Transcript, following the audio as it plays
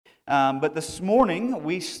But this morning,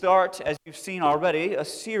 we start, as you've seen already, a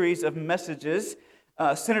series of messages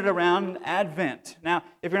centered around Advent. Now,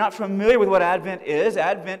 if you're not familiar with what Advent is,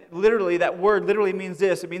 Advent literally, that word literally means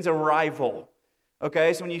this. It means arrival.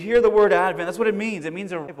 Okay, so when you hear the word Advent, that's what it means. It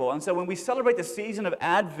means arrival. And so when we celebrate the season of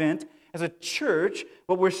Advent as a church,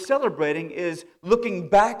 what we're celebrating is looking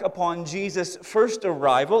back upon Jesus' first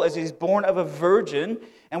arrival as he's born of a virgin.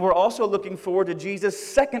 And we're also looking forward to Jesus'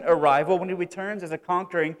 second arrival when he returns as a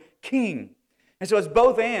conquering king. And so it's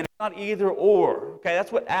both and, it's not either or. Okay,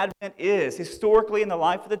 that's what Advent is. Historically in the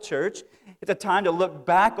life of the church, it's a time to look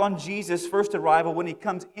back on Jesus' first arrival when he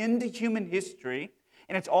comes into human history.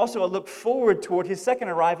 And it's also a look forward toward his second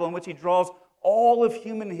arrival in which he draws all of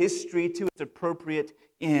human history to its appropriate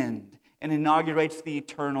end and inaugurates the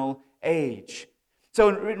eternal age. So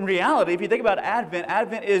in reality, if you think about Advent,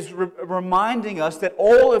 Advent is reminding us that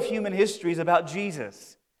all of human history is about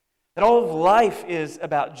Jesus. That all of life is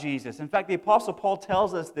about Jesus. In fact, the Apostle Paul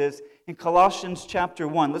tells us this in Colossians chapter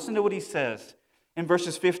 1. Listen to what he says in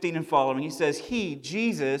verses 15 and following. He says, He,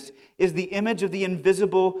 Jesus, is the image of the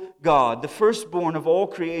invisible God, the firstborn of all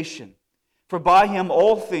creation. For by Him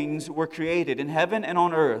all things were created, in heaven and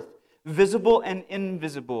on earth, visible and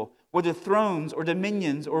invisible, whether thrones or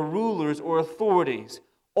dominions or rulers or authorities.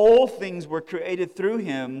 All things were created through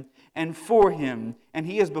Him and for Him. And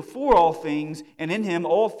He is before all things, and in Him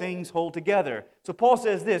all things hold together. So Paul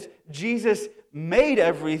says this, Jesus made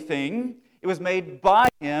everything. It was made by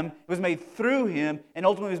Him, it was made through Him, and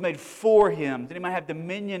ultimately it was made for Him, that He might have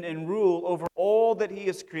dominion and rule over all that He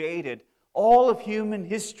has created. All of human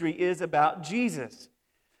history is about Jesus.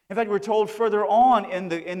 In fact, we're told further on in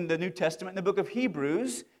the New Testament, in the book of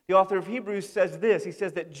Hebrews, the author of Hebrews says this. He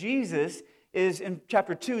says that Jesus is, in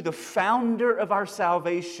chapter 2, the founder of our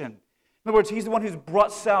salvation. In other words, He's the one who's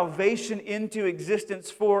brought salvation into existence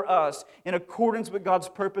for us in accordance with God's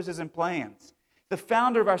purposes and plans. The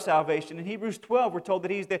founder of our salvation. In Hebrews 12, we're told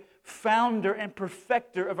that He's the founder and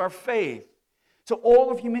perfecter of our faith. So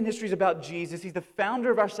all of human history is about Jesus. He's the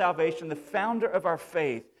founder of our salvation, the founder of our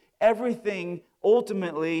faith. Everything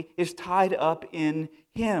ultimately is tied up in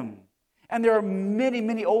Him. And there are many,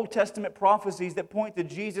 many Old Testament prophecies that point to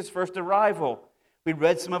Jesus' first arrival. We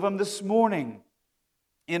read some of them this morning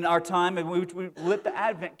in our time in which we lit the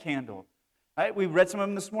Advent candle. Right? We read some of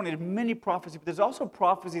them this morning. There's many prophecies, but there's also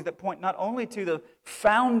prophecies that point not only to the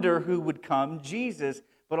founder who would come, Jesus,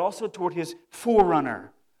 but also toward His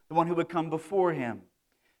forerunner, the one who would come before Him.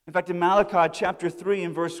 In fact, in Malachi chapter 3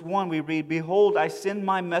 and verse 1, we read, Behold, I send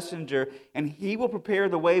my messenger, and he will prepare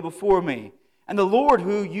the way before me. And the Lord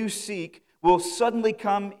who you seek will suddenly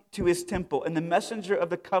come to His temple, and the messenger of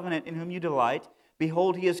the covenant in whom you delight,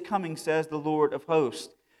 behold, he is coming, says the Lord of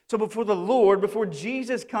hosts. So before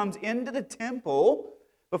Jesus comes into the temple,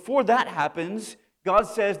 before that happens, God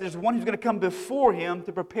says there's one who's going to come before Him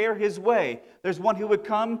to prepare His way. There's one who would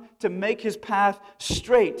come to make His path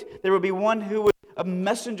straight. There would be a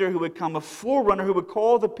messenger who would come, a forerunner who would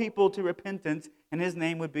call the people to repentance, and His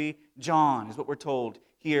name would be John, is what we're told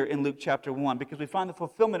here in Luke chapter 1, because we find the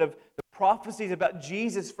fulfillment of the prophecies about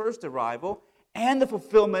Jesus' first arrival and the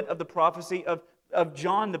fulfillment of the prophecy of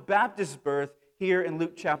John the Baptist's birth here in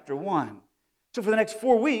Luke chapter 1. So for the next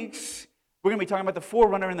 4 weeks, we're going to be talking about the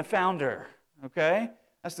forerunner and the founder. Okay?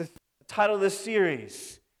 That's the title of this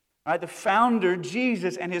series. All right? The founder,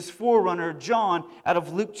 Jesus, and His forerunner, John, out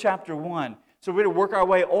of Luke chapter 1. So we're going to work our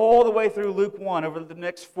way all the way through Luke 1 over the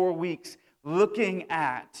next 4 weeks, looking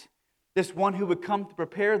at this one who would come to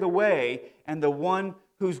prepare the way and the one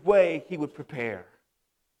whose way He would prepare.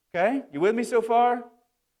 Okay? You with me so far?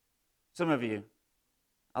 Some of you.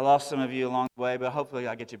 I lost some of you along the way, but hopefully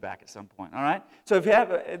I'll get you back at some point, all right? So if you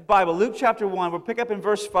have a Bible, Luke chapter 1, we'll pick up in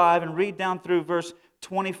verse 5 and read down through verse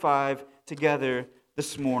 25 together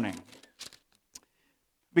this morning.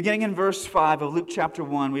 Beginning in verse 5 of Luke chapter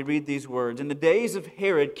 1, we read these words. In the days of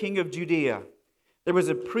Herod, king of Judea, there was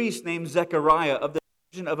a priest named Zechariah of the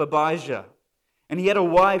division of Abijah, and he had a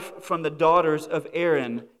wife from the daughters of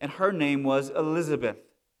Aaron, and her name was Elizabeth.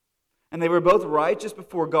 And they were both righteous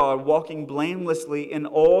before God, walking blamelessly in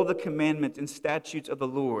all the commandments and statutes of the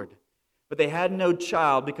Lord. But they had no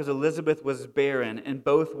child because Elizabeth was barren, and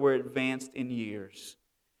both were advanced in years.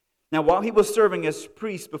 Now while he was serving as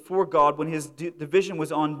priest before God, when his division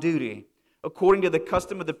was on duty, according to the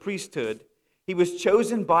custom of the priesthood, he was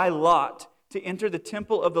chosen by lot to enter the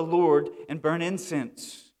temple of the Lord and burn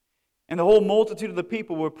incense. And the whole multitude of the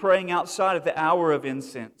people were praying outside at the hour of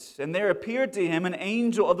incense. And there appeared to him an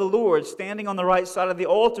angel of the Lord standing on the right side of the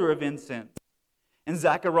altar of incense. And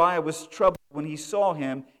Zechariah was troubled when he saw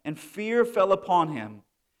him, and fear fell upon him.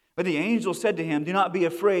 But the angel said to him, "Do not be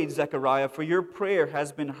afraid, Zechariah, for your prayer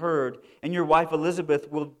has been heard, and your wife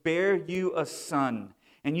Elizabeth will bear you a son,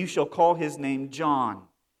 and you shall call his name John.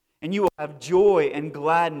 And you will have joy and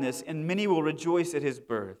gladness, and many will rejoice at his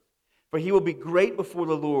birth. For he will be great before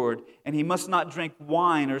the Lord, and he must not drink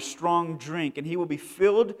wine or strong drink, and he will be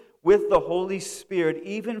filled with the Holy Spirit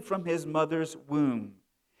even from his mother's womb.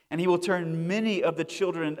 And he will turn many of the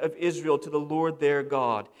children of Israel to the Lord their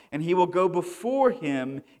God. And he will go before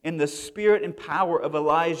him in the spirit and power of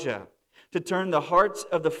Elijah, to turn the hearts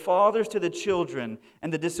of the fathers to the children,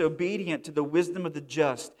 and the disobedient to the wisdom of the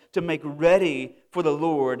just, to make ready for the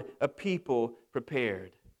Lord a people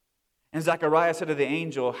prepared." And Zechariah said to the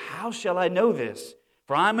angel, "How shall I know this?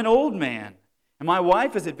 For I am an old man, and my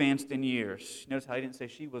wife is advanced in years." Notice how he didn't say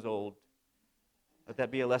she was old. Let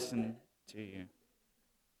that be a lesson to you.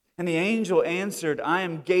 And the angel answered, "I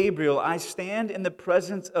am Gabriel. I stand in the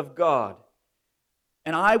presence of God.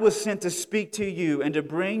 And I was sent to speak to you and to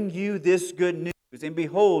bring you this good news. And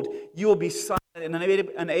behold, you will be silent and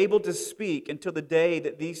unable to speak until the day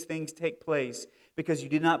that these things take place, because you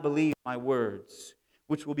did not believe my words,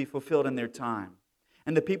 which will be fulfilled in their time."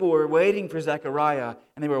 And the people were waiting for Zechariah,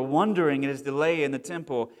 and they were wondering at his delay in the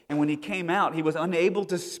temple. And when he came out, he was unable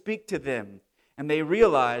to speak to them. And they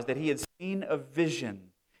realized that he had seen a vision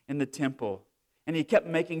in the temple. And he kept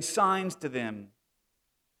making signs to them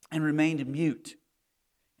and remained mute.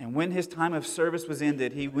 And when his time of service was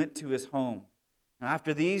ended, he went to his home. Now,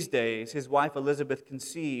 after these days, his wife Elizabeth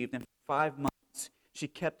conceived, and for 5 months she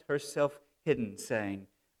kept herself hidden, saying,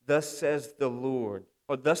 "Thus the Lord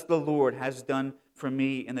has done for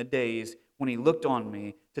me in the days when he looked on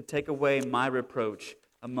me to take away my reproach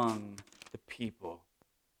among the people."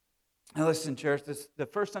 Now listen, church, the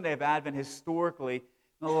first Sunday of Advent historically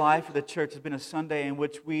in the life of the church has been a Sunday in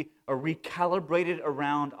which we are recalibrated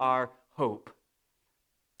around our hope.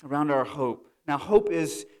 Around our hope. Now, hope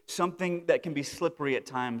is something that can be slippery at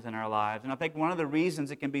times in our lives. And I think one of the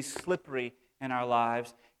reasons it can be slippery in our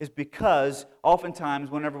lives is because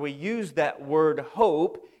oftentimes whenever we use that word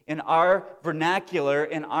hope in our vernacular,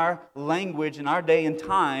 in our language, in our day and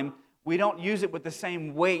time, we don't use it with the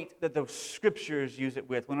same weight that the Scriptures use it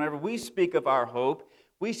with. Whenever we speak of our hope,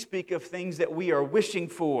 we speak of things that we are wishing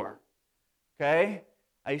for. Okay?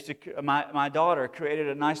 My daughter created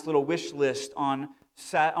a nice little wish list on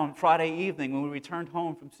Friday evening when we returned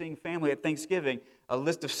home from seeing family at Thanksgiving, a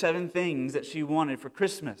list of 7 things that she wanted for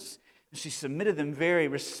Christmas. And she submitted them very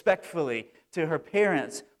respectfully to her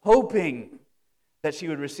parents, hoping that she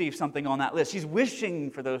would receive something on that list. She's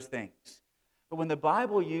wishing for those things. But when the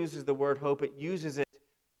Bible uses the word hope, it uses it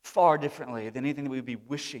far differently than anything that we'd be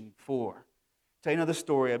wishing for. Tell you another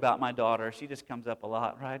story about my daughter. She just comes up a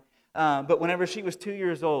lot, right? But whenever she was 2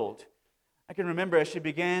 years old, I can remember as she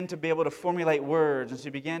began to be able to formulate words and she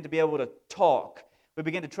began to be able to talk, we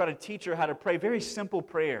began to try to teach her how to pray very simple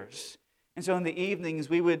prayers. And so in the evenings,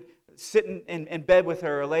 we would sit in bed with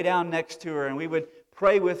her or lay down next to her, and we would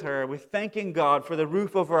pray with her with thanking God for the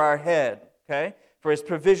roof over our head, okay? For His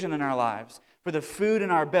provision in our lives, for the food in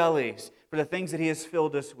our bellies, for the things that He has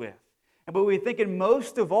filled us with. But we were thinking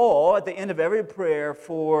most of all at the end of every prayer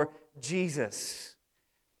for Jesus.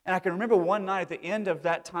 And I can remember one night at the end of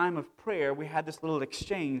that time of prayer, we had this little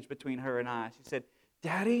exchange between her and I. She said,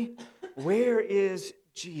 "Daddy, where is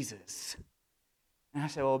Jesus?" And I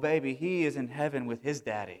said, "Well, baby, He is in heaven with His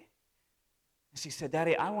daddy." And she said,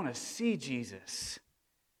 "Daddy, I want to see Jesus."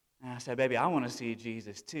 And I said, "Baby, I want to see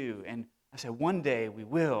Jesus too." And I said, "One day we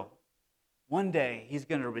will. One day He's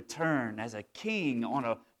going to return as a king on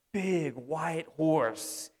a big white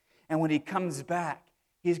horse. And when He comes back,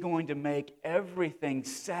 He's going to make everything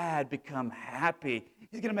sad become happy.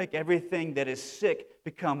 He's going to make everything that is sick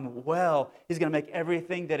become well. He's going to make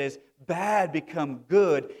everything that is bad become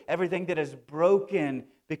good. Everything that is broken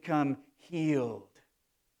become healed."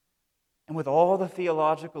 And with all the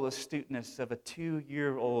theological astuteness of a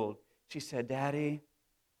 2-year-old, she said, "Daddy,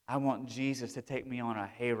 I want Jesus to take me on a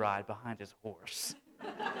hayride behind His horse."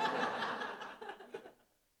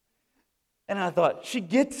 And I thought, she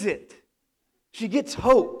gets it. She gets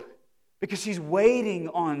hope because she's waiting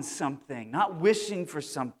on something, not wishing for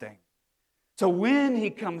something. So when He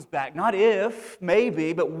comes back, not if,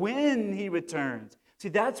 maybe, but when He returns. See,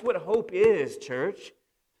 that's what hope is, church.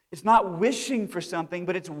 It's not wishing for something,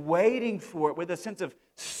 but it's waiting for it with a sense of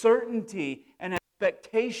certainty and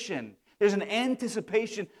expectation. There's an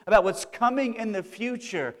anticipation about what's coming in the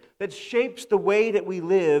future that shapes the way that we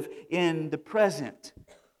live in the present.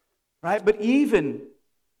 Right? But even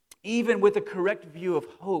with a correct view of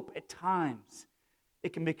hope, at times,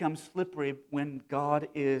 it can become slippery when God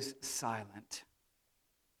is silent.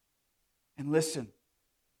 And listen,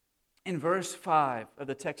 In verse 5 of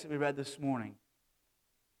the text that we read this morning,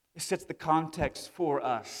 it sets the context for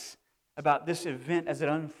us about this event as it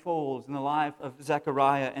unfolds in the life of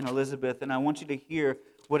Zechariah and Elizabeth. And I want you to hear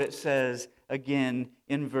what it says again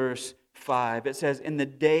in verse 5. It says, "In the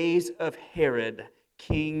days of Herod,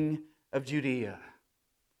 king of Judea."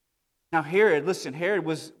 Now Herod, listen, Herod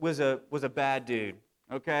was a bad dude,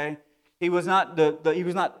 okay? He was not he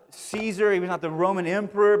was not Caesar, he was not the Roman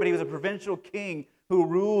emperor, but he was a provincial king who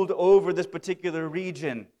ruled over this particular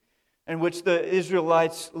region in which the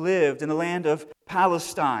Israelites lived, in the land of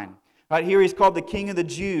Palestine. Right here he's called the King of the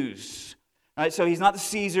Jews. Right? So he's not the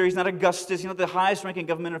Caesar, he's not Augustus, he's not the highest ranking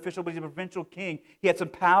government official, but he's a provincial king. He had some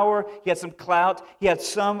power, he had some clout, he had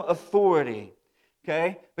some authority.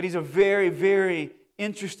 Okay? But he's a very, very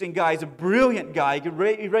interesting guy. He's a brilliant guy.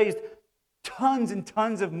 He raised tons and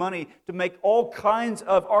tons of money to make all kinds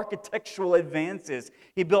of architectural advances.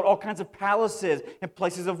 He built all kinds of palaces and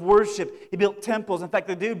places of worship. He built temples. In fact,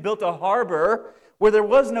 the dude built a harbor where there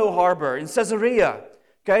was no harbor in Caesarea.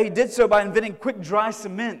 Okay? He did so by inventing quick dry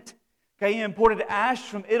cement. Okay? He imported ash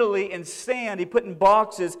from Italy and sand. He put in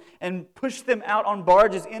boxes and pushed them out on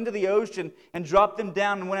barges into the ocean and dropped them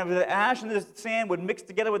down. And whenever the ash and the sand would mix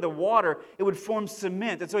together with the water, it would form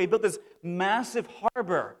cement. And so he built this massive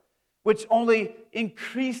harbor, which only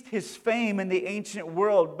increased his fame in the ancient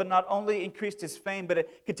world, but not only increased his fame, but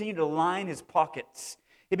it continued to line his pockets.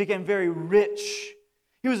 He became very rich.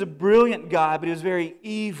 He was a brilliant guy, but he was very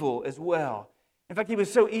evil as well. In fact, he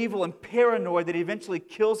was so evil and paranoid that he eventually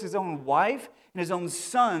kills his own wife and his own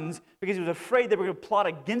sons because he was afraid they were going to plot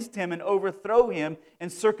against him and overthrow him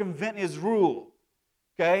and circumvent his rule.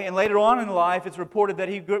 Okay? And later on in life, it's reported that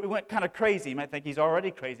he went kind of crazy. You might think he's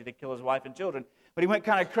already crazy to kill his wife and children. But he went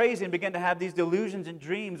kind of crazy and began to have these delusions and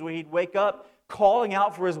dreams where he'd wake up calling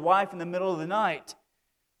out for his wife in the middle of the night.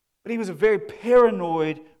 But he was a very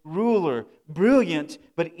paranoid ruler, brilliant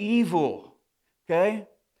but evil. Okay?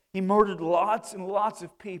 He murdered lots and lots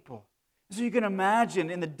of people. So you can imagine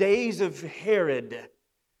in the days of Herod,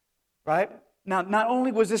 right? Now, not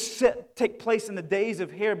only was this take place in the days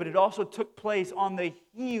of Herod, but it also took place on the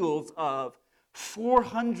heels of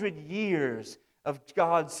 400 years of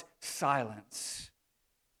God's silence.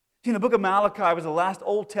 See, the book of Malachi was the last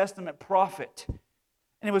Old Testament prophet.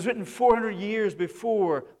 And it was written 400 years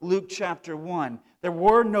before Luke chapter 1. There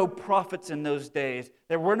were no prophets in those days.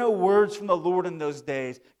 There were no words from the Lord in those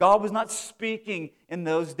days. God was not speaking in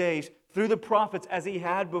those days through the prophets as He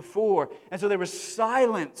had before. And so there was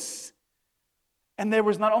silence. And there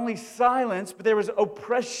was not only silence, but there was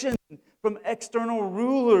oppression from external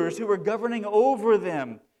rulers who were governing over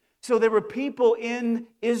them. So there were people in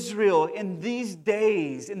Israel in these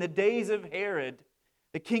days, in the days of Herod,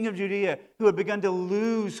 the king of Judea, who had begun to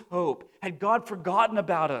lose hope. Had God forgotten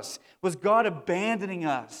about us? Was God abandoning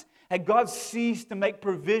us? Had God ceased to make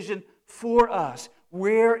provision for us?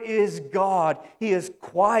 Where is God? He is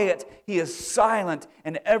quiet, He is silent,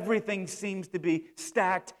 and everything seems to be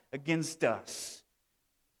stacked against us.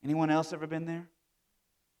 Anyone else ever been there?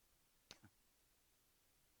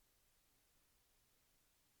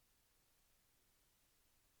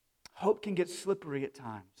 Hope can get slippery at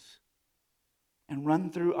times and run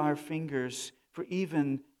through our fingers for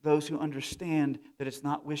even those who understand that it's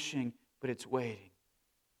not wishing, but it's waiting.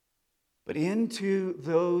 But into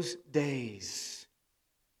those days,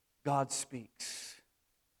 God speaks.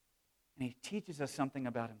 And He teaches us something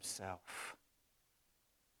about Himself.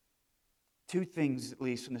 Two things, at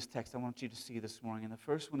least, from this text I want you to see this morning. And the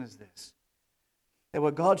first one is this: that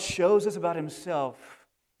what God shows us about Himself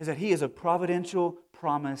is that He is a providential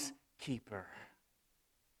promise keeper.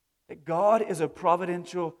 That God is a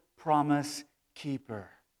providential promise keeper.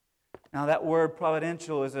 Now, that word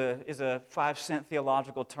providential is a 5-cent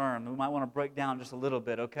theological term that we might want to break down just a little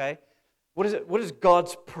bit, okay? What is it? What is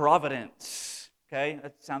God's providence? Okay?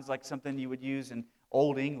 That sounds like something you would use in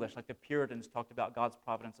Old English, like the Puritans talked about God's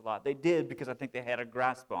providence a lot. They did because I think they had a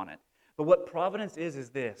grasp on it. But what providence is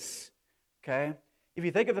this, okay? If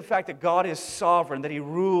you think of the fact that God is sovereign, that He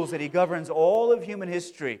rules, that He governs all of human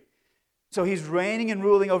history, so He's reigning and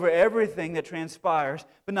ruling over everything that transpires.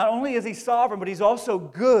 But not only is He sovereign, but He's also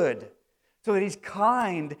good. So that He's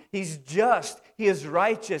kind, He's just, He is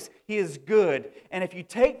righteous, He is good. And if you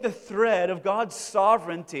take the thread of God's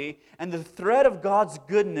sovereignty and the thread of God's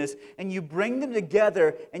goodness and you bring them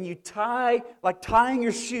together and you tie, like tying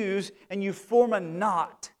your shoes, and you form a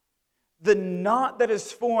knot, the knot that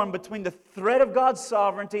is formed between the thread of God's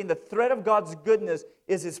sovereignty and the thread of God's goodness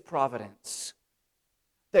is His providence.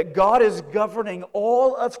 That God is governing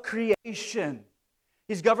all of creation.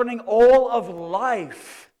 He's governing all of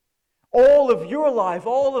life. All of your life,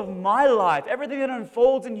 all of my life, everything that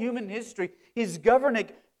unfolds in human history, He's governing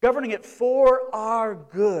it for our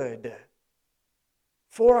good.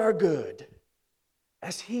 For our good.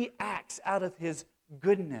 As He acts out of His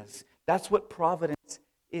goodness. That's what providence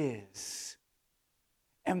is.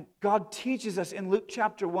 And God teaches us in Luke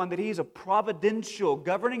chapter 1 that He is a providential,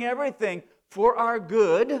 governing everything for our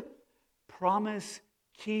good, promise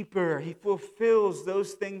keeper. He fulfills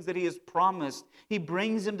those things that He has promised. He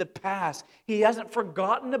brings them to pass. He hasn't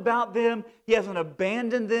forgotten about them. He hasn't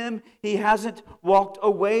abandoned them. He hasn't walked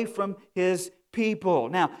away from His people.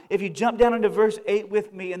 Now, if you jump down into verse 8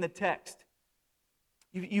 with me in the text,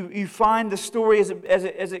 you find the story as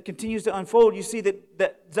it continues to unfold. You see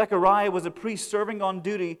that Zechariah was a priest serving on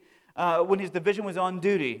duty when his division was on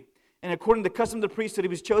duty. And according to the custom of the priesthood, he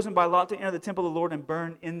was chosen by lot to enter the temple of the Lord and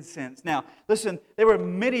burn incense. Now, listen, there were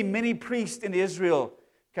many, many priests in Israel.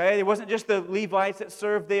 Okay, there wasn't just the Levites that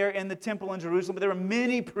served there in the temple in Jerusalem, but there were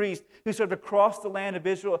many priests who served across the land of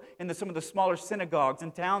Israel in some of the smaller synagogues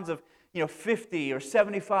in towns of 50 or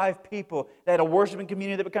 75 people. They had a worshiping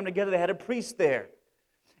community that would come together. They had a priest there.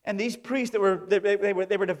 And these priests, they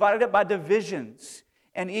were divided up by divisions.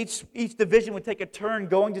 And each division would take a turn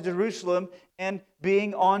going to Jerusalem and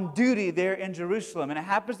being on duty there in Jerusalem. And it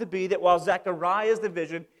happens to be that while Zechariah's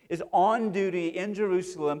division is on duty in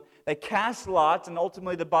Jerusalem, they cast lots, and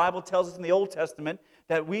ultimately the Bible tells us in the Old Testament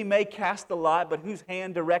that we may cast the lot, but whose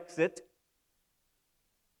hand directs it?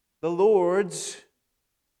 The Lord's.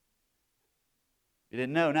 You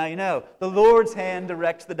didn't know, now you know. The Lord's hand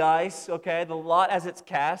directs the dice, okay, the lot as it's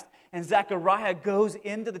cast. And Zechariah goes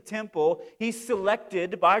into the temple. He's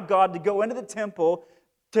selected by God to go into the temple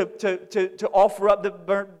to offer up the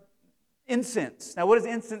burnt incense. Now, what does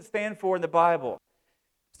incense stand for in the Bible?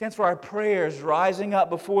 It stands for our prayers rising up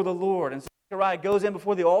before the Lord. And Zechariah goes in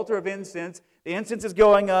before the altar of incense. The incense is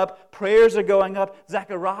going up. Prayers are going up.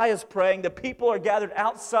 Zechariah is praying. The people are gathered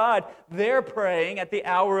outside. They're praying at the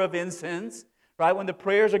hour of incense, right, when the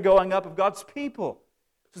prayers are going up of God's people.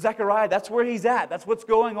 So Zechariah, that's where he's at. That's what's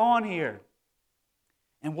going on here.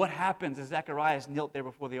 And what happens as Zechariah is knelt there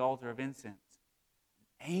before the altar of incense?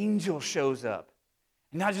 An angel shows up.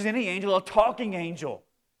 And not just any angel, a talking angel.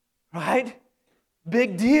 Right?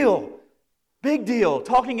 Big deal. Big deal.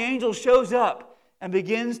 Talking angel shows up and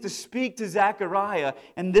begins to speak to Zechariah.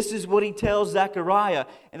 And this is what he tells Zechariah.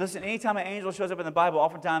 And listen, anytime an angel shows up in the Bible,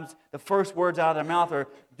 oftentimes the first words out of their mouth are,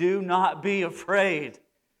 "Do not be afraid."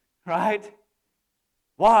 Right?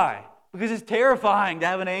 Why? Because it's terrifying to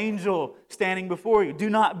have an angel standing before you. Do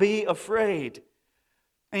not be afraid.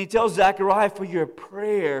 And he tells Zechariah, "For your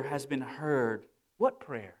prayer has been heard." What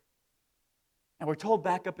prayer? And we're told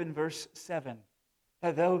back up in verse 7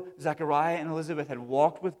 that though Zechariah and Elizabeth had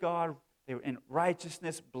walked with God, they were in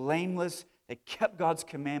righteousness, blameless, they kept God's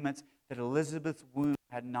commandments, that Elizabeth's womb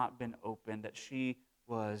had not been opened, that she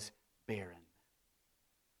was barren.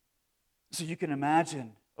 So you can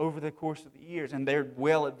imagine over the course of the years, and they're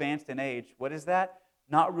well advanced in age. What is that?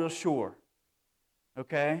 Not real sure.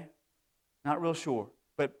 Okay? Not real sure.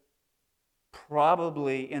 But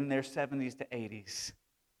probably in their 70s to 80s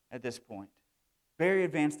at this point. Very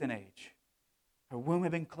advanced in age. Her womb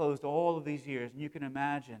had been closed all of these years, and you can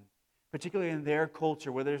imagine, particularly in their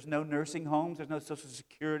culture where there's no nursing homes, there's no Social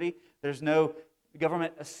Security, there's no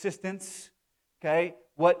government assistance. Okay?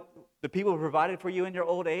 What the people who provided for you in your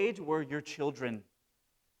old age were your children.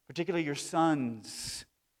 Particularly your sons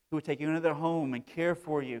who would take you into their home and care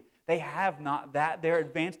for you. They have not that. They're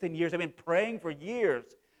advanced in years. They've been praying for years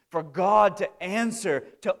for God to answer,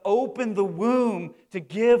 to open the womb, to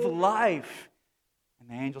give life. And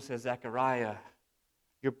the angel says, "Zechariah,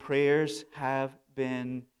 your prayers have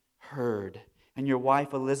been heard. And your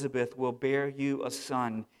wife Elizabeth will bear you a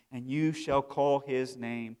son, and you shall call his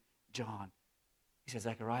name John." He says,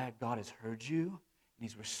 "Zechariah, God has heard you, and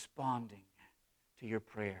He's responding to your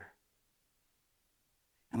prayer."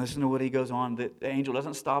 And listen to what he goes on. The angel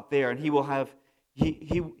doesn't stop there, and he will have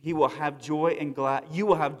joy and you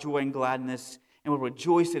will have joy and gladness, and will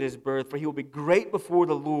rejoice at his birth, for he will be great before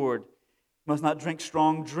the Lord. He must not drink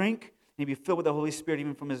strong drink, and he'll be filled with the Holy Spirit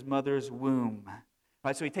even from his mother's womb.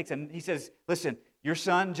 Right? So he says, listen, your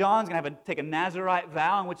son John's going to take a Nazirite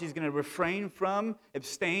vow in which he's going to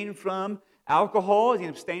abstain from alcohol. He's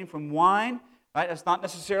going to abstain from wine. Right? That's not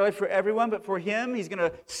necessarily for everyone, but for him, he's going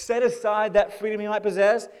to set aside that freedom he might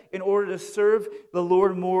possess in order to serve the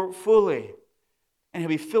Lord more fully. And he'll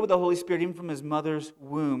be filled with the Holy Spirit even from his mother's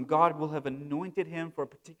womb. God will have anointed him for a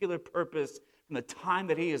particular purpose from the time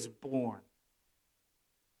that he is born.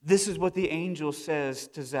 This is what the angel says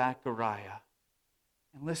to Zechariah.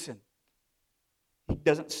 And listen, he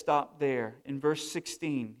doesn't stop there. In verse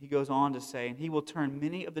 16, he goes on to say, "And he will turn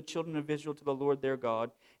many of the children of Israel to the Lord their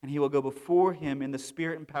God, and he will go before him in the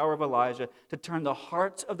spirit and power of Elijah to turn the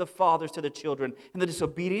hearts of the fathers to the children, and the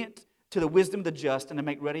disobedient to the wisdom of the just, and to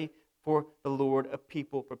make ready for the Lord a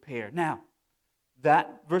people prepared." Now,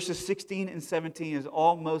 that verses 16 and 17 is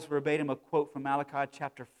almost verbatim a quote from Malachi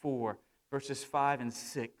chapter 4, verses 5 and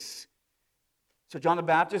 6. So John the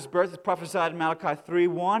Baptist's birth is prophesied in Malachi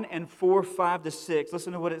 3:1 and 4:5-6.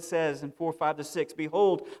 Listen to what it says in 4:5-6.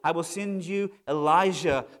 "Behold, I will send you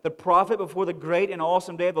Elijah, the prophet, before the great and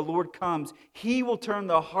awesome day of the Lord comes. He will turn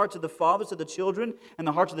the hearts of the fathers to the children, and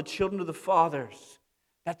the hearts of the children to the fathers."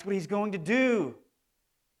 That's what he's going to do.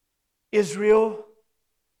 Israel,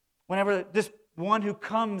 whenever this one who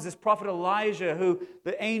comes, this prophet Elijah, who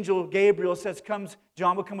the angel Gabriel says comes,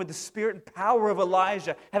 John will come with the spirit and power of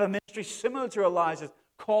Elijah, have a ministry similar to Elijah's,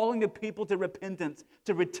 calling the people to repentance,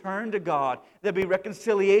 to return to God. There'll be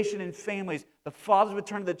reconciliation in families. The fathers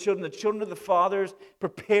return to the children to the fathers,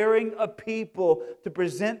 preparing a people to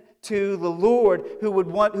present to the Lord who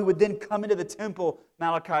would then come into the temple.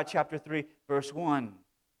 Malachi chapter 3, verse 1.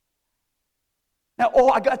 Now,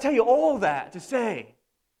 I got to tell you all that to say,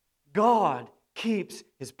 God keeps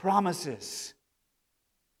His promises.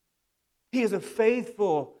 He is a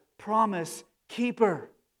faithful promise keeper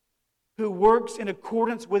who works in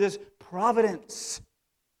accordance with His providence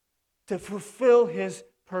to fulfill His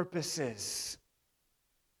purposes.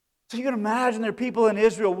 So you can imagine there are people in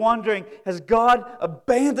Israel wondering, has God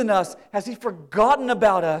abandoned us? Has He forgotten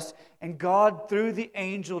about us? And God, through the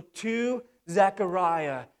angel to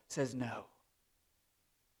Zechariah, says no.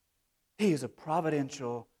 He is a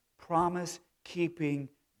providential, promise-keeping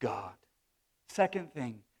God. Second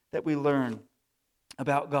thing that we learn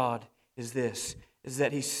about God is this, is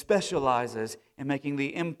that He specializes in making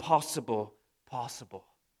the impossible possible.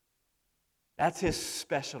 That's His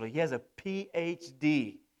specialty. He has a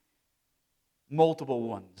PhD, multiple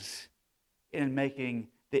ones, in making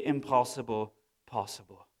the impossible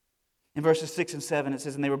possible. In verses 6 and 7, it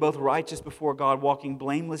says, "And they were both righteous before God, walking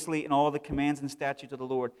blamelessly in all the commands and statutes of the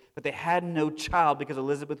Lord. But they had no child because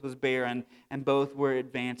Elizabeth was barren, and both were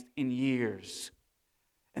advanced in years."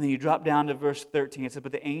 And then you drop down to verse 13. It says,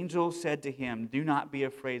 "But the angel said to him, 'Do not be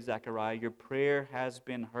afraid, Zechariah. Your prayer has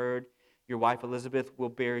been heard. Your wife Elizabeth will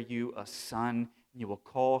bear you a son, and you will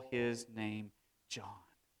call his name John.'"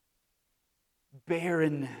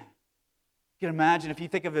 Barren. You can imagine, if you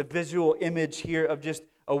think of a visual image here of just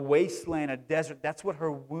a wasteland, a desert, that's what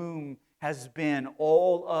her womb has been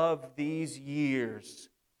all of these years.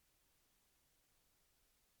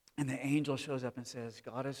 And the angel shows up and says,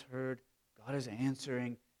 God has heard, God is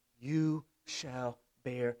answering, you shall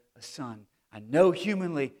bear a son. I know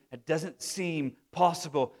humanly it doesn't seem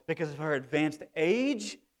possible because of her advanced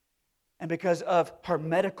age and because of her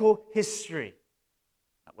medical history.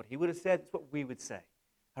 Not what he would have said, it's what we would say.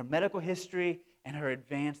 Her medical history and her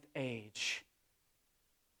advanced age.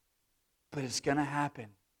 But it's going to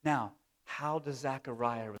happen. Now, how does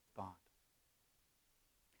Zechariah respond?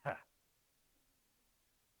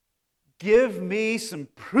 Give me some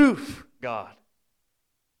proof, God.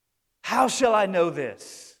 How shall I know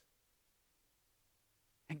this?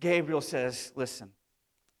 And Gabriel says, listen.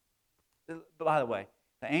 By the way,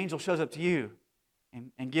 the angel shows up to you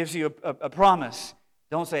and gives you a promise.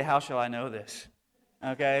 Don't say, how shall I know this?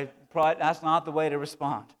 Okay? That's not the way to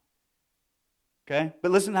respond. Okay?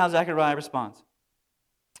 But listen to how Zechariah responds.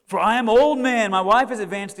 "For I am old man, my wife is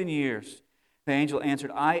advanced in years." The angel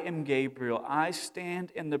answered, "I am Gabriel. I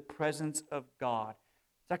stand in the presence of God."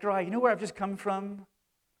 Zechariah, you know where I've just come from?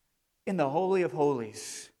 In the Holy of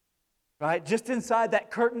Holies. Right? Just inside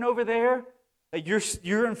that curtain over there that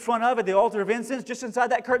you're in front of at the altar of incense, just inside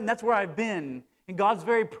that curtain, that's where I've been. In God's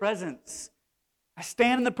very presence. I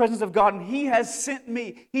stand in the presence of God, and He has sent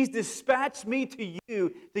me. He's dispatched me to you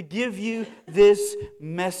to give you this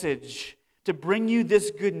message, to bring you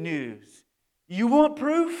this good news. You want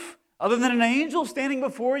proof other than an angel standing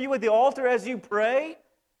before you at the altar as you pray?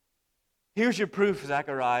 Here's your proof,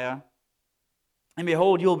 Zechariah. "And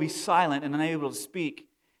behold, you will be silent and unable to speak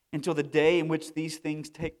until the day in which these things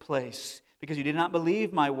take place, because you did not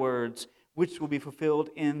believe my words, which will be fulfilled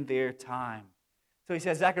in their time." So he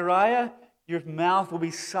says, Zechariah, your mouth will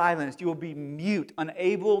be silenced. You will be mute,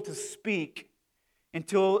 unable to speak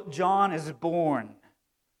until John is born.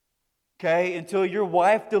 Okay? Until your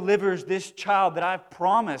wife delivers this child that I've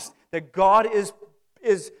promised, that God is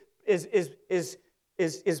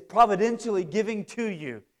providentially giving to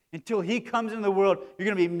you. Until He comes into the world, you're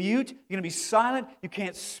going to be mute, you're going to be silent, you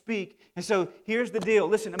can't speak. And so here's the deal.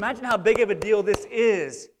 Listen, imagine how big of a deal this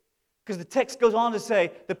is Because the text goes on to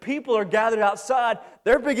say, the people are gathered outside.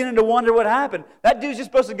 They're beginning to wonder what happened. That dude's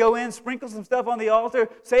just supposed to go in, sprinkle some stuff on the altar,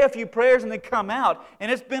 say a few prayers, and then come out.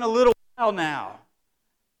 And it's been a little while now.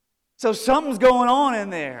 So something's going on in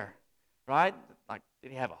there, right? Like,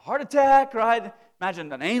 did he have a heart attack, right?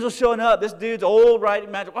 Imagine an angel showing up. This dude's old, right?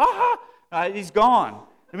 Imagine, right? He's gone.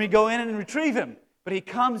 Let me go in and retrieve him. But he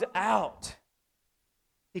comes out.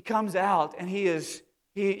 He comes out, and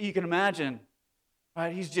you can imagine,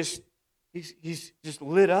 right? He's just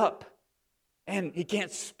lit up. And he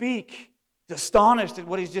can't speak. He's astonished at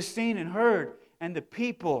what he's just seen and heard. And the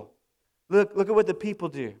people, look at what the people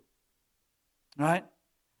do. Right?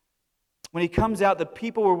 When he comes out, the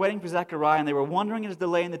people were waiting for Zechariah, and they were wondering at his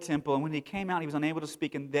delay in the temple. And when he came out, he was unable to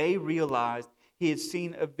speak, and they realized he had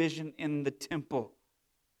seen a vision in the temple.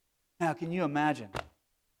 Now, can you imagine?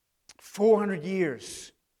 400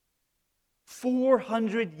 years.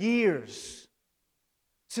 400 years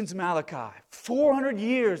since Malachi. 400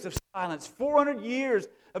 years of silence. 400 years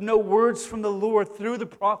of no words from the Lord through the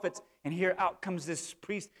prophets. And here out comes this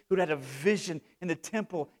priest who had a vision in the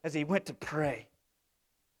temple as he went to pray.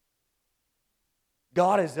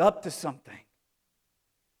 God is up to something.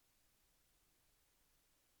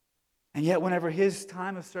 And yet whenever his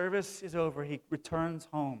time of service is over, he returns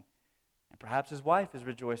home. And perhaps his wife is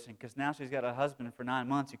rejoicing because now she's got a husband for 9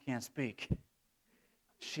 months who can't speak.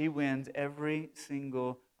 She wins every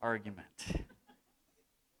single argument.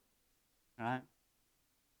 Right?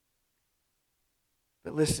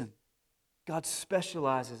 But listen, God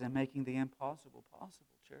specializes in making the impossible possible,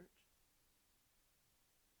 church.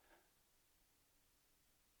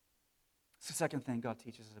 It's the second thing God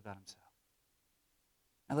teaches us about himself.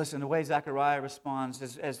 Now listen, the way Zechariah responds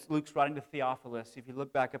as Luke's writing to Theophilus, if you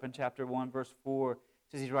look back up in chapter 1, verse 4, it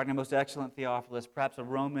says he's writing a most excellent Theophilus, perhaps a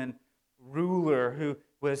Roman ruler who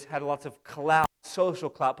had lots of clout, social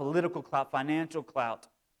clout, political clout, financial clout.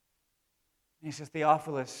 And he says,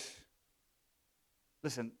 Theophilus,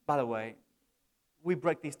 listen, by the way, we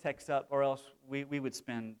break these texts up or else we would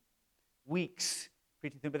spend weeks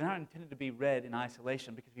preaching through, but they're not intended to be read in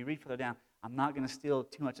isolation because if you read further down, I'm not going to steal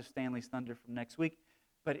too much of Stanley's thunder from next week,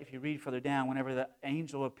 but if you read further down, whenever the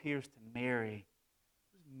angel appears to Mary,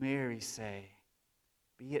 what does Mary say?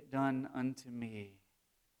 Be it done unto me.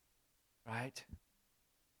 Right?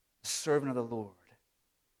 The servant of the Lord.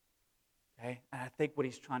 Okay? And I think what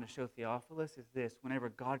he's trying to show Theophilus is this. Whenever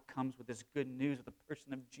God comes with this good news of the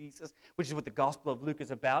person of Jesus, which is what the Gospel of Luke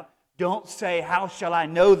is about, don't say, how shall I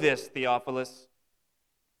know this, Theophilus?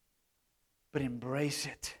 But embrace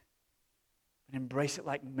it. But embrace it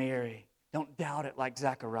like Mary. Don't doubt it like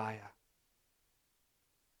Zechariah.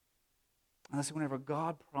 And listen, whenever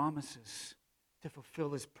God promises to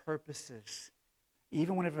fulfill his purposes,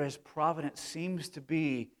 even whenever his providence seems to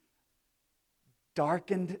be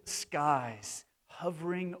darkened skies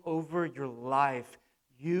hovering over your life,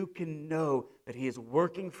 you can know that he is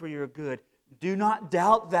working for your good. Do not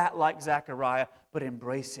doubt that like Zechariah, but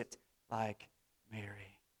embrace it like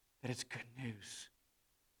Mary. That it's good news.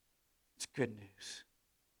 It's good news.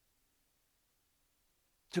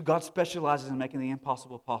 So God specializes in making the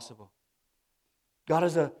impossible possible. God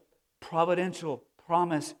is a providential,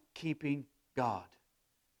 promise-keeping God.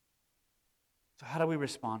 So how do we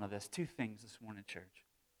respond to this? Two things this morning, church.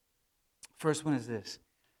 First one is this,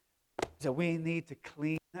 is that we need to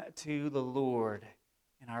cling to the Lord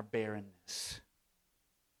in our barrenness.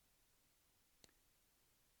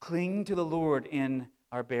 Cling to the Lord in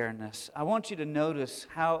our barrenness. I want you to notice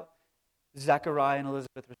how Zechariah and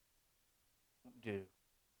Elizabeth do.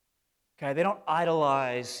 Okay, they don't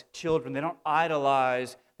idolize children. They don't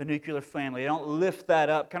idolize the nuclear family. They don't lift that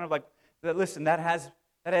up. Kind of like, listen, that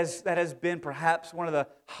has been perhaps one of the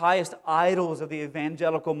highest idols of the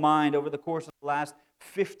evangelical mind over the course of the last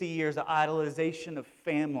 50 years, the idolization of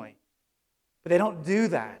family. But they don't do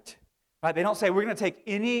that. Right? They don't say, we're going to take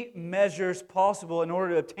any measures possible in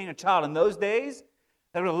order to obtain a child. In those days,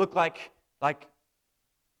 that would look like a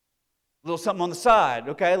little something on the side,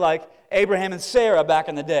 okay? Like Abraham and Sarah back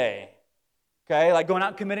in the day. Okay, like going out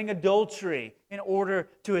and committing adultery in order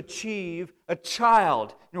to achieve a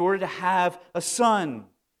child, in order to have a son.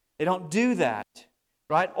 They don't do that,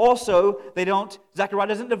 right? Also, Zechariah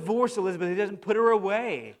doesn't divorce Elizabeth. He doesn't put her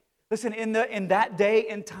away. Listen, in that day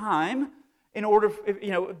and time,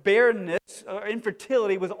 barrenness or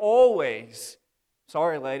infertility was always,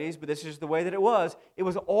 sorry ladies, but this is the way that it was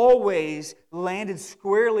always landed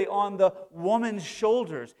squarely on the woman's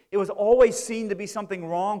shoulders. It was always seen to be something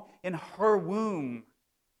wrong in her womb.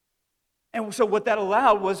 And so what that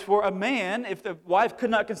allowed was for a man, if the wife could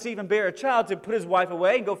not conceive and bear a child, to put his wife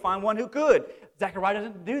away and go find one who could. Zechariah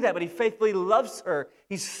doesn't do that, but he faithfully loves her.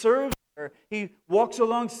 He serves her. He walks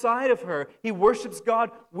alongside of her. He worships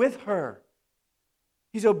God with her.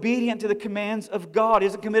 He's obedient to the commands of God. He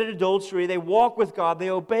hasn't committed adultery. They walk with God. They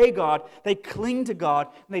obey God. They cling to God.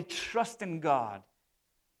 And they trust in God.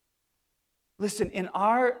 Listen, in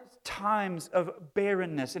our times of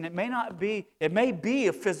barrenness, and it may be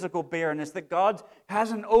a physical barrenness, that God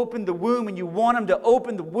hasn't opened the womb and you want Him to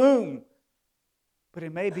open the womb. But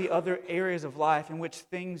it may be other areas of life in which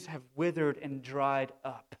things have withered and dried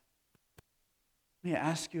up. Let me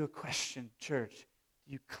ask you a question, church.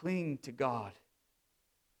 Do you cling to God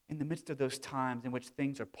in the midst of those times in which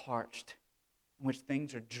things are parched, in which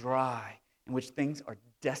things are dry, in which things are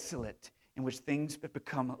desolate, in which things have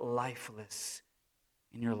become lifeless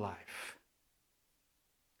in your life?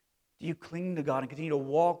 Do you cling to God and continue to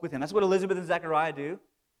walk with Him? That's what Elizabeth and Zechariah do.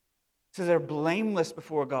 It says they're blameless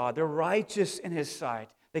before God. They're righteous in His sight.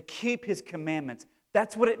 They keep His commandments.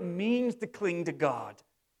 That's what it means to cling to God.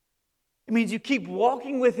 It means you keep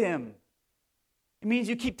walking with Him. It means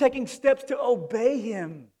you keep taking steps to obey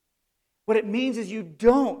Him. What it means is you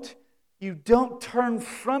don't turn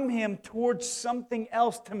from Him towards something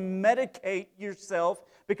else to medicate yourself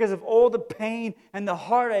because of all the pain and the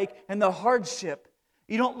heartache and the hardship.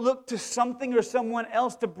 You don't look to something or someone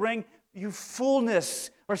else to bring you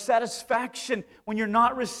fullness or satisfaction when you're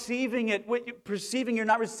not receiving it, when you're perceiving you're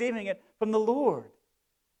not receiving it from the Lord.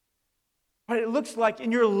 What it looks like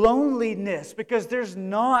in your loneliness because there's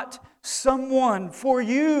not someone for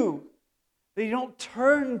you. That you don't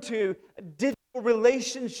turn to digital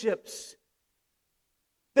relationships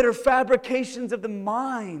that are fabrications of the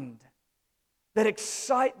mind, that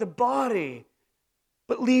excite the body,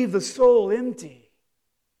 but leave the soul empty.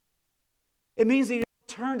 It means that you don't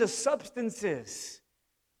turn to substances.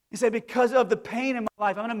 You say, because of the pain in my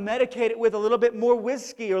life, I'm going to medicate it with a little bit more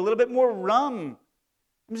whiskey or a little bit more rum.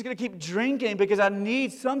 I'm just going to keep drinking because I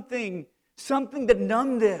need something to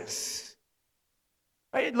numb this.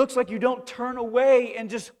 Right? It looks like you don't turn away and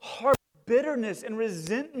just harbor bitterness and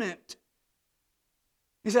resentment.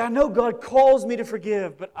 You say, I know God calls me to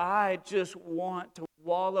forgive, but I just want to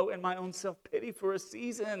wallow in my own self-pity for a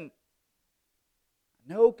season.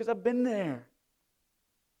 I know because I've been there.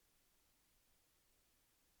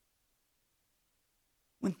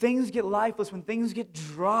 When things get lifeless, when things get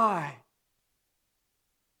dry,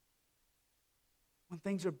 when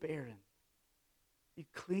things are barren, you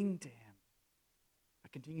cling to Him.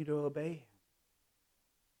 Continue to obey Him.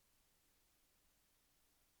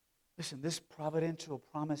 Listen, this providential,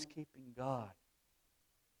 promise-keeping God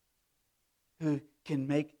who can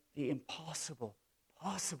make the impossible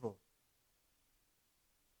possible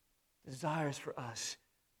desires for us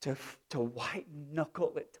to white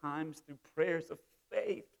knuckle at times through prayers of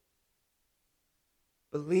faith,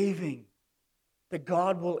 believing that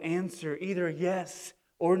God will answer either yes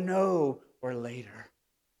or no or later.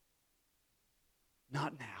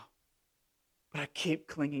 Not now. But I keep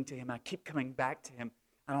clinging to Him. I keep coming back to Him.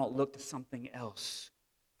 I don't look to something else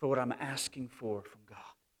for what I'm asking for from God.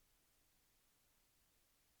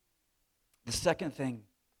 The second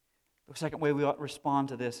way we ought to respond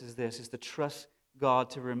to this is to trust God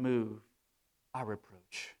to remove our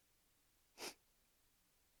reproach.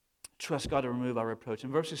 Trust God to remove our reproach.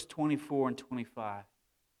 In verses 24 and 25,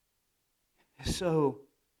 it's so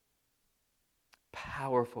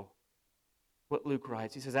powerful what Luke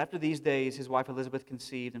writes. He says, after these days, his wife Elizabeth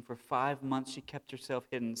conceived, and for 5 months she kept herself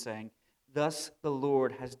hidden, saying, thus the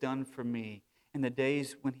Lord has done for me in the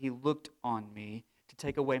days when He looked on me to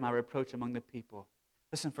take away my reproach among the people.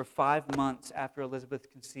 Listen, for 5 months after Elizabeth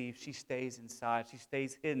conceived, she stays inside. She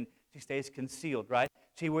stays hidden. She stays concealed, right?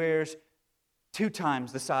 She wears 2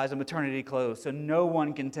 times the size of maternity clothes, so no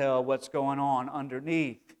one can tell what's going on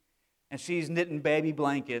underneath. And she's knitting baby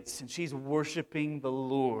blankets, and she's worshiping the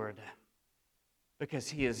Lord, because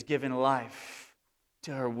He has given life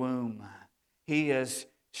to her womb. He has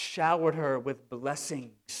showered her with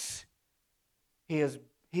blessings. He has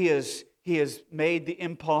made the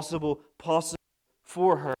impossible possible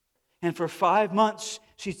for her. And for 5 months,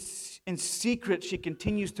 in secret, she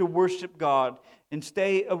continues to worship God and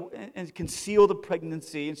stay and conceal the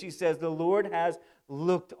pregnancy. And she says, the Lord has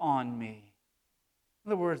looked on me.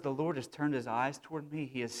 In other words, the Lord has turned His eyes toward me.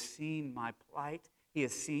 He has seen my plight. He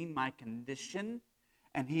has seen my condition.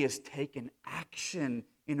 And He has taken action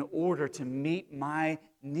in order to meet my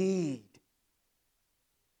need.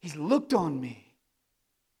 He's looked on me.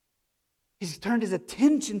 He's turned His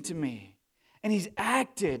attention to me. And He's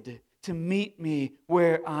acted to meet me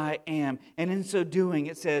where I am. And in so doing,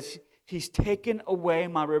 it says, He's taken away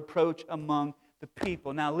my reproach among the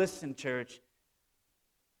people. Now listen, church.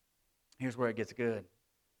 Here's where it gets good.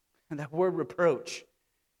 And that word reproach,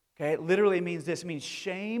 okay, it literally means this. It means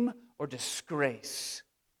shame or disgrace.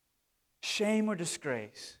 Shame or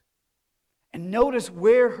disgrace. And notice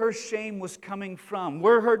where her shame was coming from,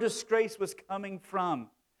 where her disgrace was coming from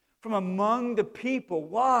among the people.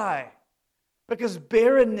 Why? Because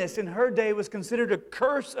barrenness in her day was considered a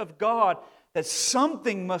curse of God, that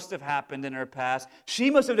something must have happened in her past. She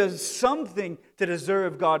must have done something to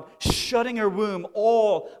deserve God shutting her womb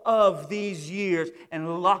all of these years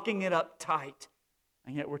and locking it up tight.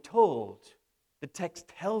 And yet we're told, the text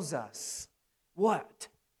tells us, what?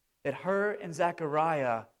 That her and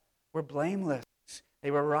Zechariah were blameless.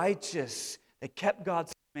 They were righteous. They kept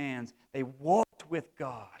God's commands. They walked with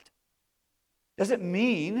God. Doesn't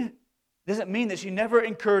mean that she never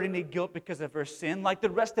incurred any guilt because of her sin like the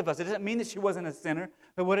rest of us. It doesn't mean that she wasn't a sinner.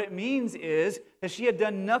 But what it means is that she had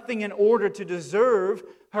done nothing in order to deserve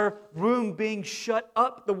her womb being shut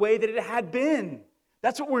up the way that it had been.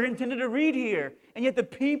 That's what we're intended to read here. And yet the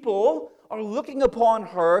people are looking upon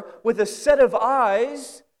her with a set of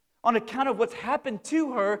eyes on account of what's happened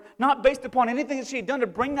to her, not based upon anything that she had done to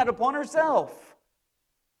bring that upon herself.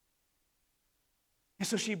 And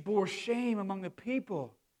so she bore shame among the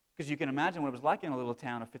people. Because you can imagine what it was like in a little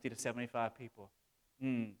town of 50 to 75 people.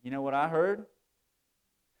 You know what I heard?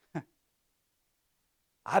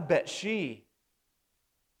 I bet she.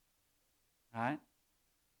 Right?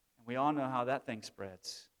 And we all know how that thing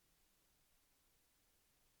spreads.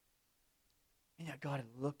 And yet God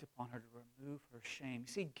had looked upon her to remove her shame.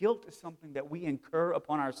 See, guilt is something that we incur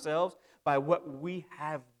upon ourselves by what we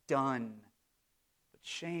have done. But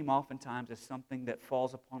shame oftentimes is something that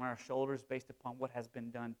falls upon our shoulders based upon what has been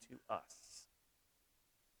done to us.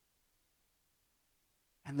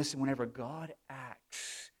 And listen, whenever God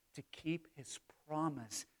acts to keep His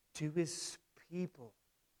promise to His people,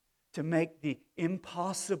 to make the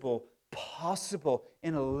impossible possible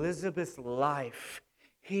in Elizabeth's life,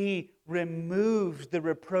 He removes the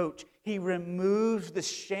reproach. He removes the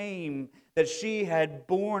shame that she had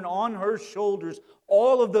borne on her shoulders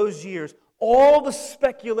all of those years. All the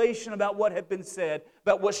speculation about what had been said,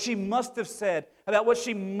 about what she must have said, about what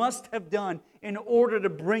she must have done in order to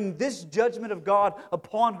bring this judgment of God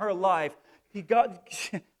upon her life.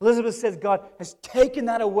 Elizabeth says, God has taken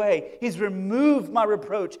that away. He's removed my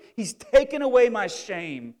reproach. He's taken away my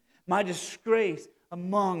shame, my disgrace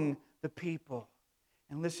among the people.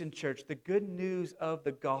 And listen, church, the good news of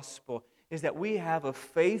the gospel is that we have a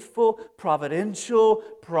faithful, providential,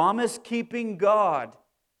 promise-keeping God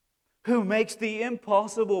who makes the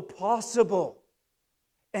impossible possible.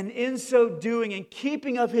 And in so doing, in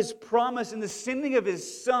keeping of His promise and the sending of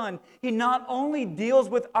His Son, He not only deals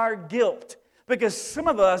with our guilt, because some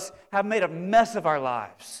of us have made a mess of our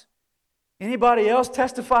lives. Anybody else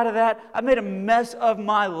testify to that? I've made a mess of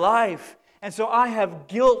my life. And so I have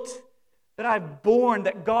guilt that I've borne,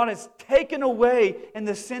 that God has taken away in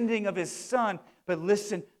the sending of His Son. But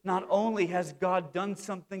listen, not only has God done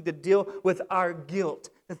something to deal with our guilt,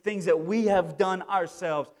 the things that we have done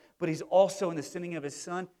ourselves, but He's also, in the sending of His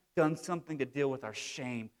Son, done something to deal with our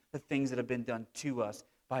shame, the things that have been done to us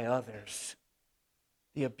by others,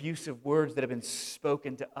 the abusive words that have been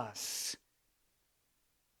spoken to us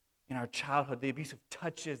in our childhood, the abusive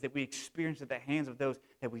touches that we experienced at the hands of those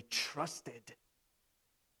that we trusted.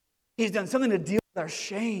 He's done something to deal with our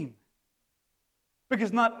shame.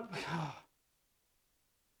 Because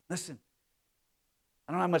listen,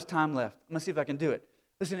 I don't have much time left. I'm going to see if I can do it.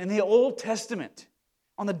 Listen, in the Old Testament,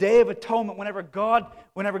 on the Day of Atonement, whenever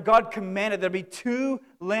God commanded there be 2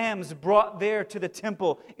 lambs brought there to the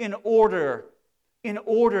temple in order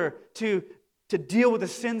to deal with the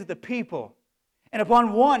sins of the people. And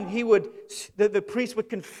upon one, the priest would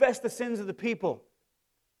confess the sins of the people.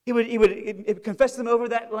 He would confess them over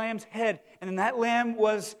that lamb's head, and then that lamb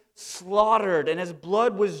was slaughtered, and his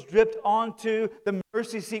blood was dripped onto the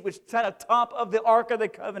mercy seat, which sat atop of the Ark of the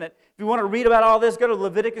Covenant. If you want to read about all this, go to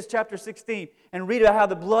Leviticus chapter 16 and read about how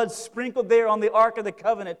the blood sprinkled there on the Ark of the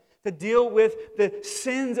Covenant to deal with the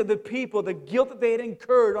sins of the people, the guilt that they had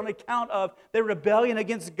incurred on account of their rebellion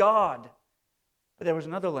against God. But there was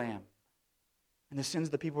another lamb, and the sins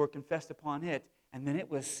of the people were confessed upon it, and then it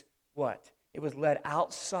was what? It was led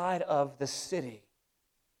outside of the city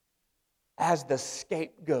as the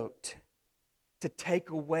scapegoat to take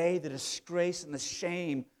away the disgrace and the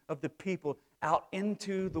shame of the people out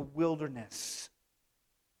into the wilderness.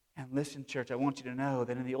 And listen, church, I want you to know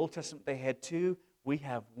that in the Old Testament they had 2, we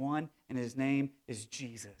have 1, and His name is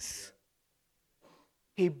Jesus.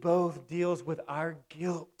 He both deals with our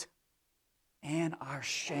guilt and our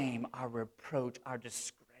shame, our reproach, our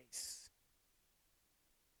disgrace.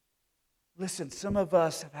 Listen, some of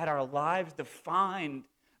us have had our lives defined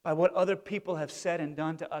by what other people have said and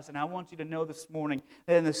done to us. And I want you to know this morning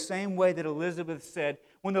that in the same way that Elizabeth said,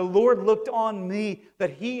 when the Lord looked on me, that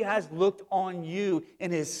He has looked on you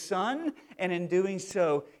in His Son, and in doing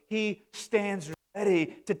so, He stands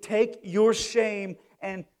ready to take your shame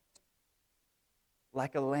and,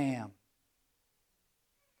 like a lamb,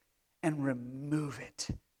 and remove it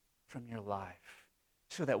from your life,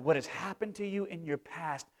 so that what has happened to you in your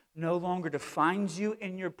past no longer defines you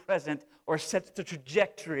in your present or sets the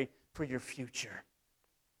trajectory for your future.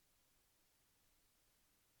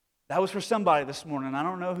 That was for somebody this morning. I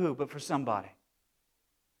don't know who, but for somebody.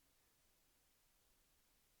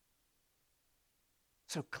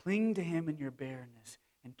 So cling to Him in your barrenness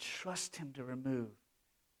and trust Him to remove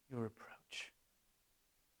your reproach.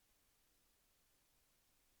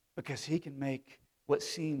 Because He can make what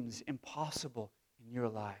seems impossible in your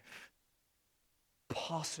life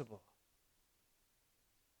possible,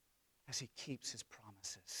 as He keeps His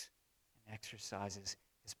promises and exercises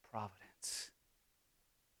His providence.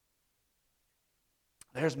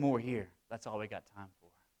 There's more here. That's all we got time for.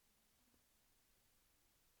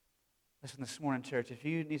 Listen, this morning, church, if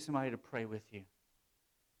you need somebody to pray with you,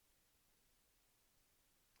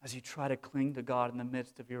 as you try to cling to God in the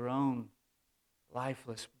midst of your own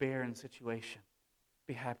lifeless, barren situation,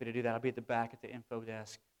 be happy to do that. I'll be at the back at the info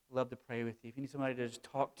desk. Love to pray with you. If you need somebody to just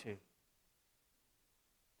talk to,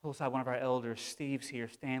 pull aside one of our elders. Steve's here.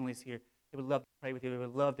 Stanley's here. They would love to pray with you. They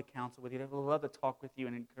would love to counsel with you. They would love to talk with you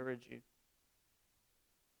and encourage you.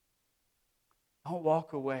 Don't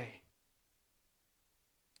walk away.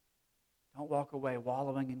 Don't walk away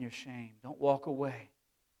wallowing in your shame. Don't walk away.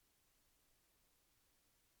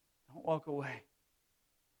 Don't walk away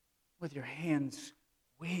with your hands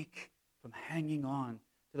weak from hanging on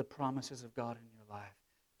to the promises of God in your life.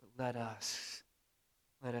 But let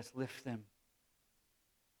us lift them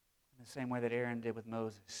in the same way that Aaron did with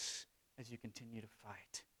Moses as you continue to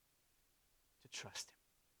fight, to trust Him.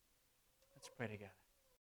 Let's pray together.